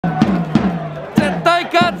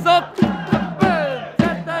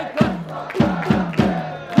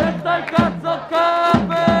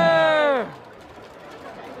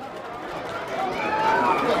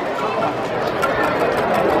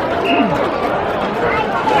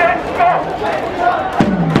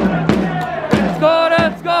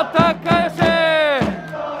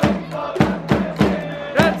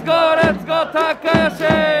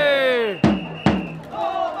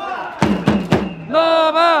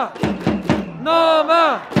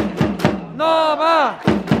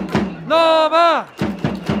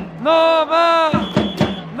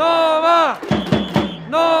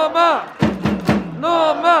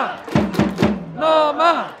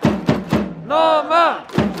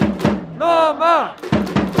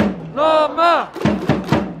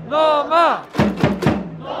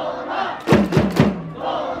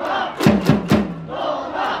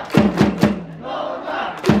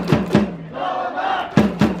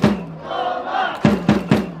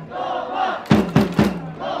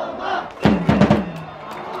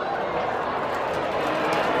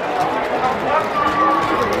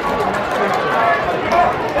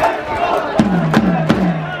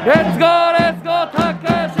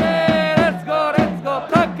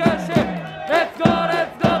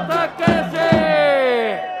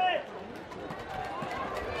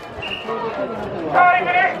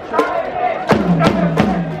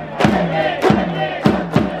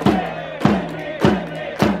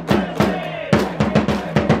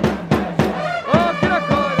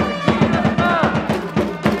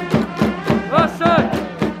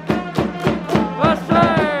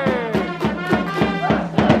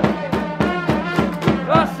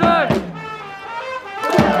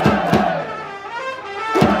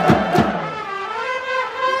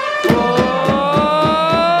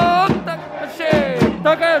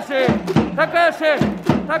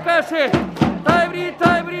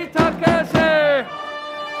タイムリー高橋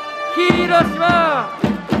広島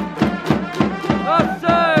わっし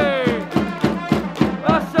ゃい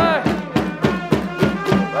わっしゃい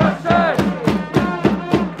わっしゃい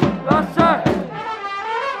わっしゃい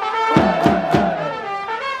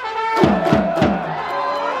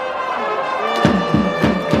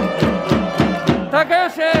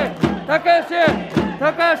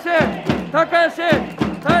高橋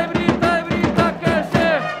タイムリー高橋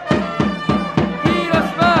広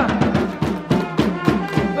島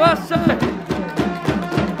わっしゃい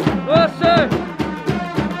わっしゃい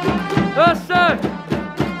わっしゃい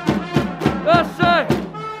わっしゃい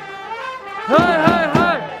はいはいは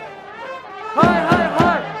いはいはいは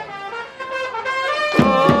いお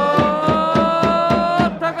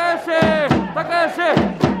ー高橋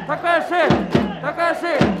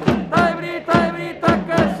タイムリー高橋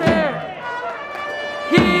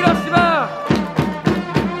広島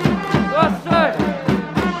わっしゃい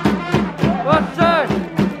わっしゃい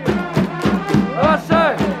わっしゃ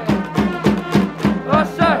いわっ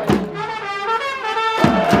しゃい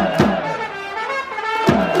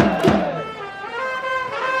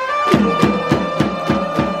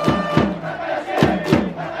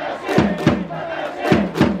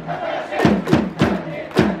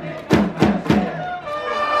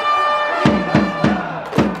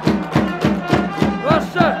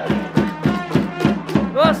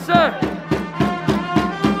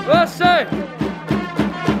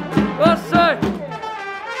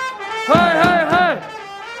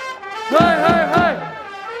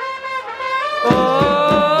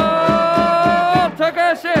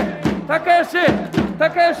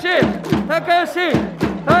高橋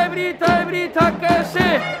タイムリー高橋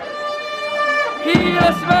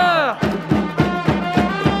広島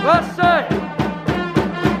わっしゃい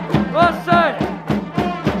わっしゃい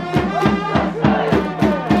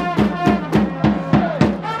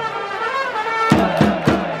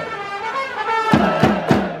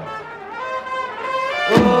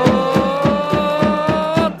お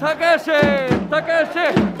ー高橋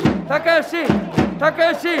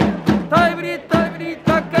タイムリー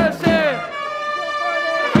高橋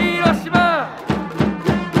広島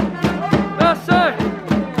わっしゃい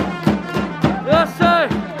わっしゃい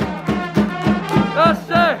わっ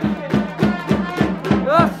しゃい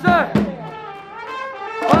わっしゃい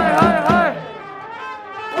はいはいはい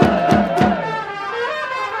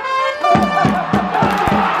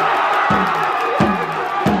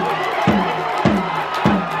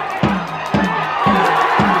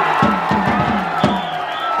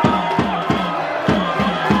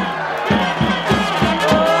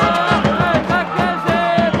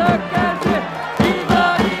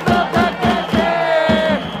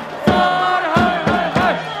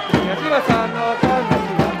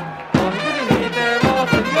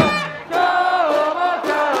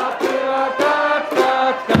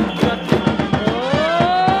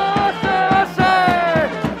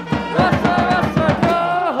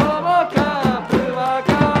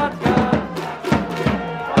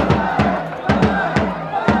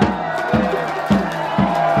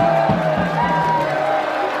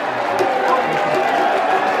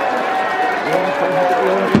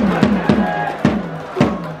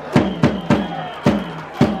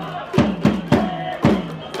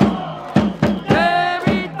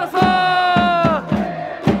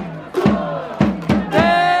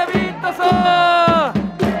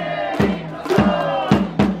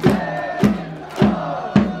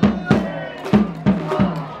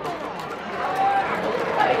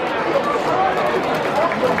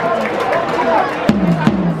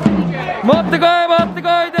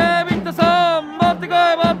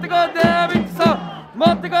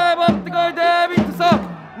ってこい持ってこいデビッドソン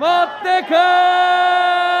持ってこい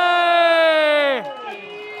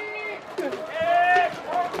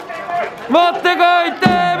持ってこいデ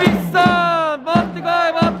ビッドソン持ってこ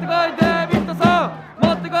い持ってこいデビッドソン持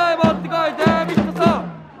ってこい持ってこいデビッドソン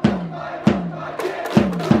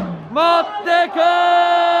持ってこい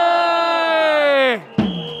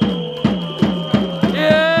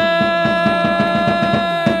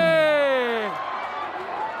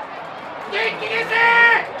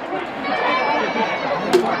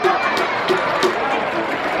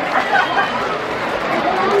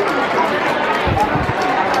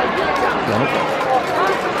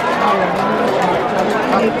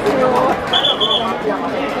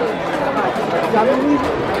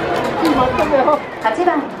8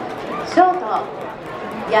番ショー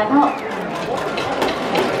ト矢野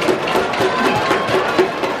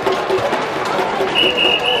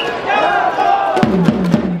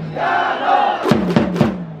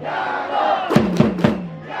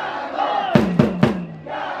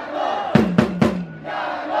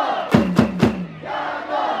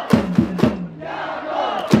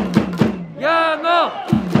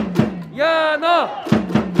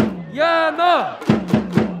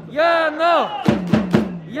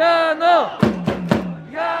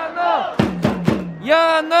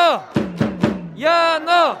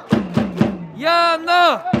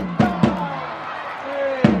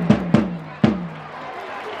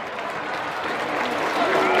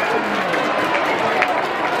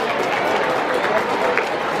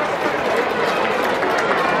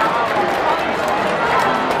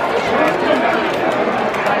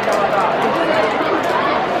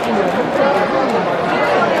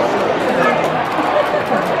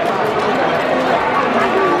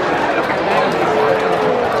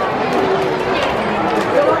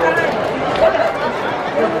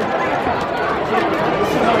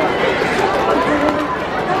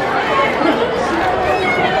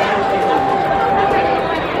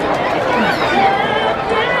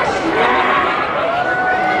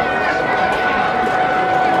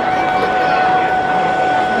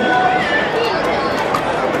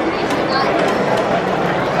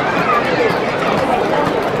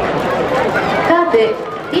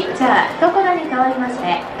ピッチャー床田に代わりまし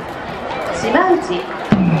て島内9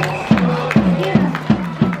番ピッチャ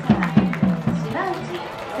ー島内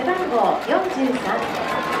背番号43